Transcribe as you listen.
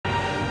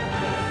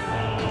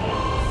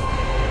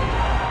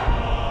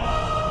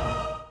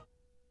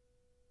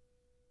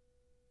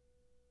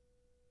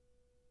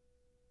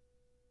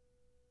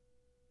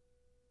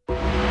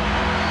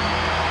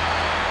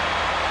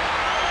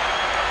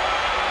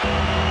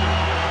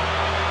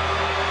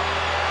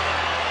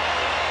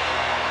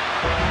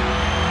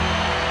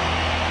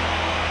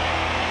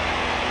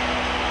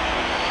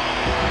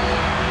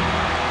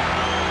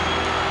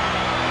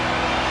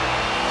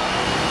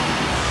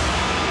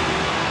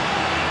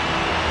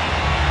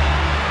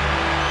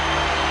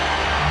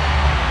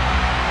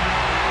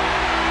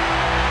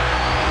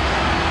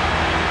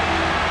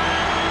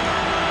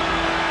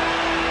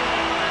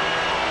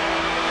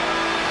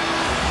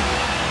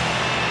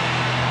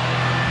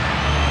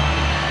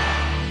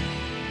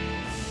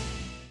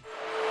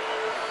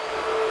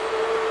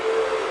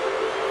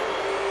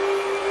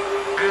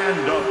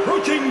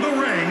approaching the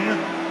ring,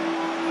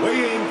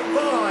 weighing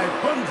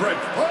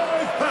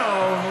 505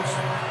 pounds,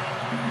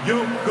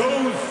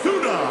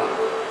 Yokozuna.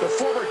 The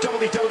former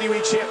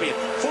WWE champion,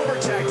 former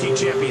tag team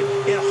champion,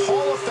 and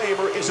Hall of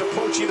Famer is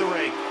approaching the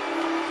ring.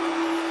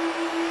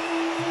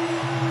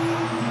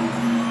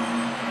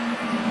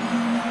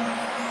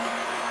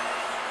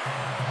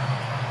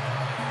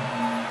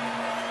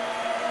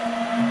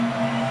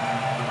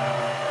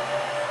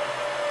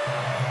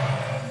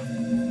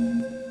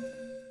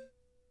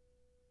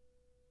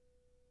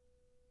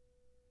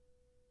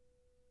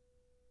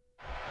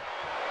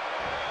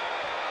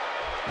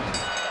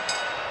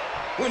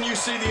 When you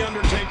see The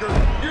Undertaker,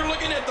 you're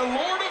looking at the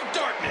Lord of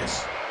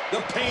Darkness.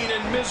 The pain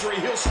and misery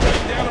he'll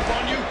strike down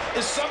upon you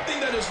is something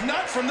that is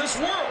not from this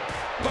world,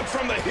 but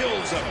from the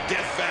hills of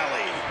Death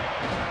Valley.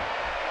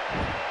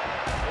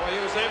 Boy,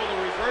 he was able to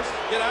reverse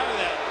and get out of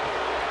that.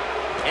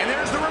 And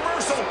there's the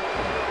reversal.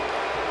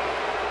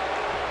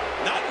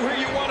 Not where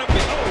you want to be.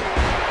 Oh.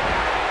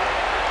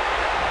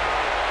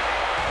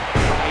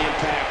 High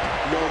impact,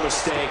 no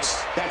mistakes.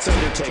 That's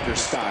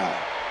Undertaker's style.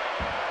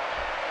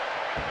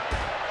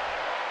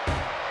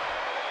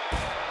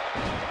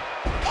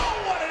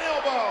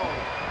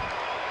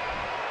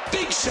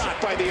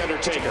 Shot by The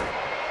Undertaker.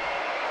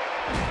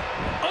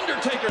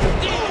 Undertaker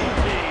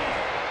DDT.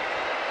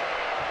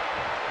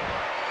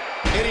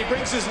 And he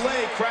brings his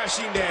leg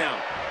crashing down.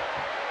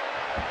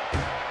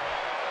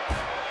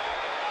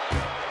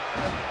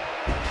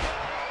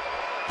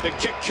 The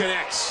kick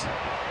connects.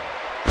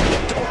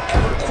 Don't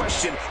ever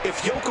question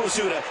if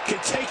Yokozuna can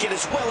take it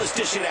as well as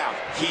dish it out.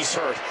 He's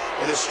hurt.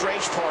 And the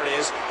strange part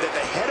is that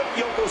the head of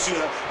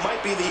Yokozuna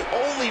might be the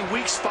only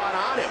weak spot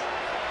on him.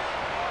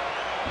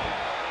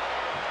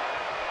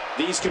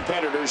 These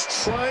competitors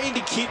trying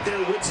to keep their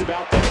wits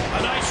about them.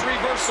 A nice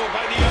reversal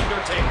by The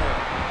Undertaker.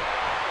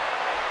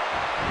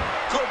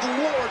 Good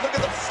Lord, look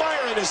at the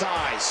fire in his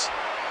eyes.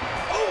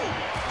 Oh,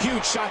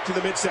 huge shot to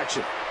the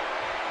midsection.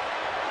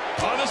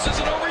 Oh, this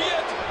isn't over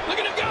yet. Look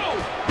at him go.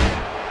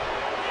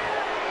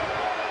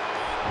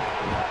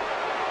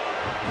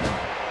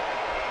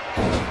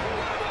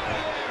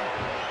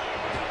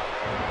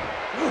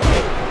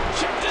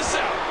 Check this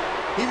out.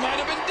 He might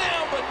have been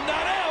down, but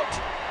not out.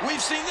 We've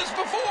seen this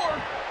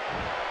before.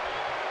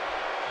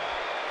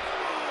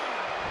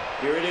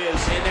 Here it is,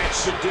 and that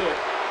should do it.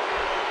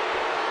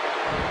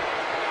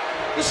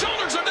 The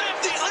shoulders are down.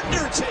 The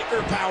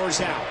Undertaker powers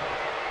out.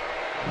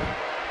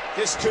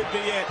 This could be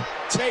it.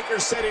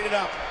 Taker setting it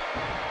up.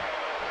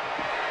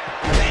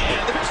 Man,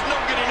 there's no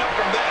getting up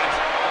from that.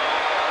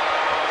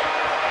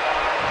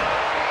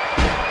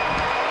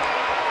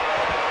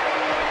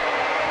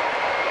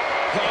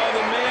 Oh,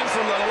 the man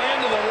from the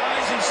land of the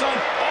rising sun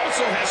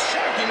also has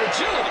shocking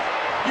agility.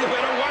 You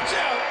better watch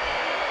out.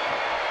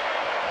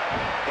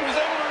 He was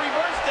able to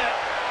reverse that.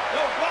 No,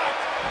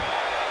 blocked.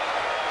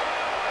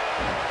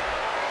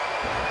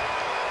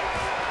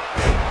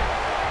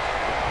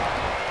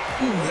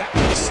 Ooh, that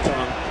one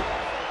stung.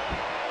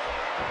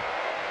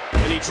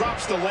 And he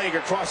drops the leg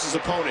across his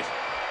opponent.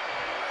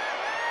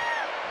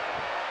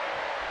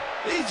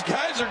 These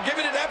guys are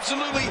giving it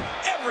absolutely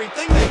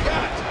everything they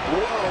got.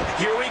 Whoa,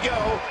 here we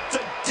go.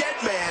 The dead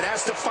man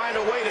has to find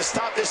a way to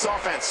stop this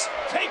offense.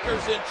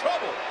 Taker's in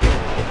trouble.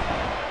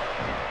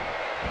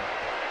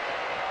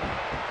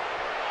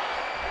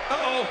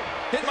 Uh-oh,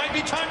 it might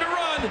be time to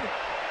run.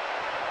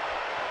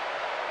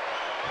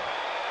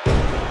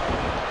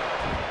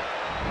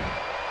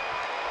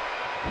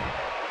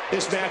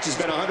 This match has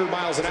been 100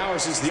 miles an hour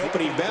since the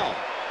opening bell.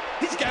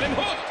 He's got him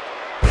hooked.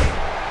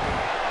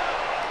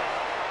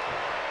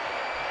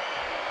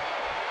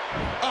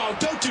 Oh,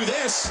 don't do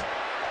this.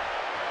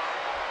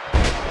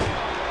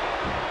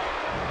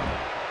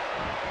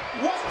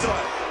 What the?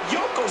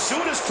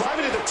 Yokozuna's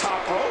climbing to the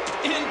top rope.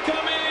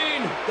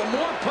 Incoming! The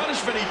more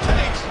punishment he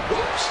takes.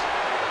 Oops.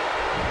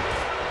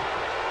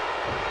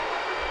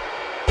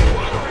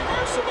 What a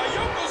reversal by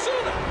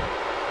Yokozuna.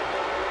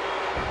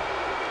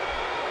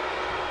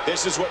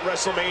 This is what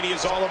Wrestlemania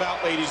is all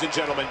about, ladies and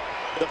gentlemen.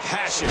 The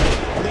passion,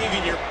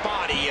 leaving your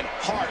body and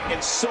heart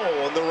and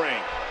soul in the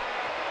ring.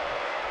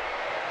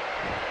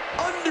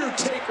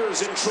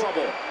 Undertaker's in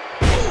trouble.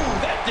 Ooh,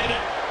 that did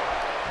it.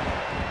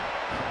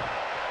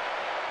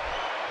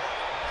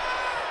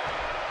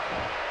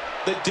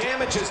 The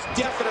damage has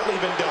definitely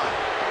been done.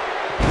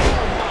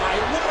 Oh my,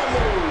 what a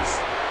move!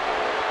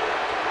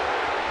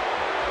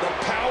 The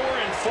power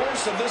and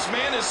force of this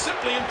man is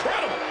simply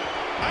incredible.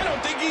 I don't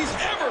think he's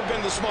ever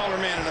been the smaller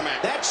man in a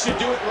match. That should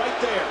do it right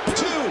there.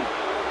 2,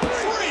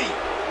 3.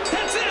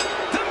 That's it.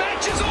 The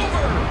match is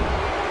over.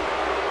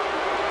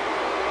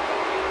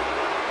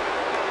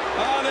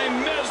 They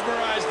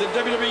mesmerized the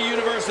WWE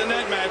Universe in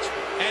that match.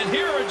 And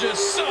here are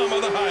just some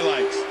of the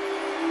highlights.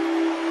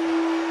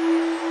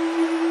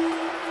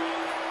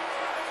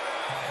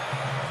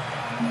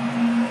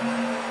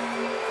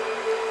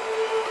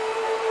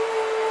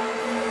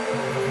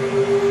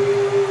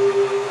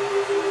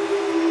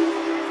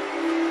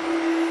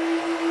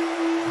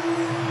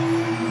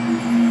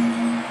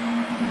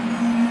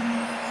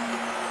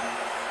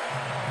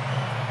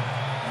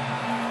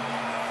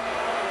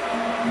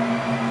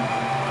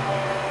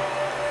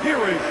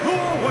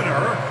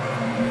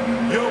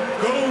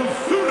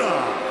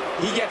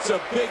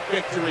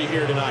 victory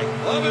here tonight.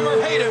 Love him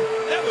or hate him,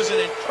 that was an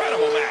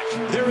incredible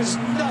match. There is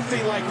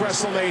nothing like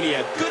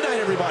WrestleMania. Good night,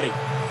 everybody.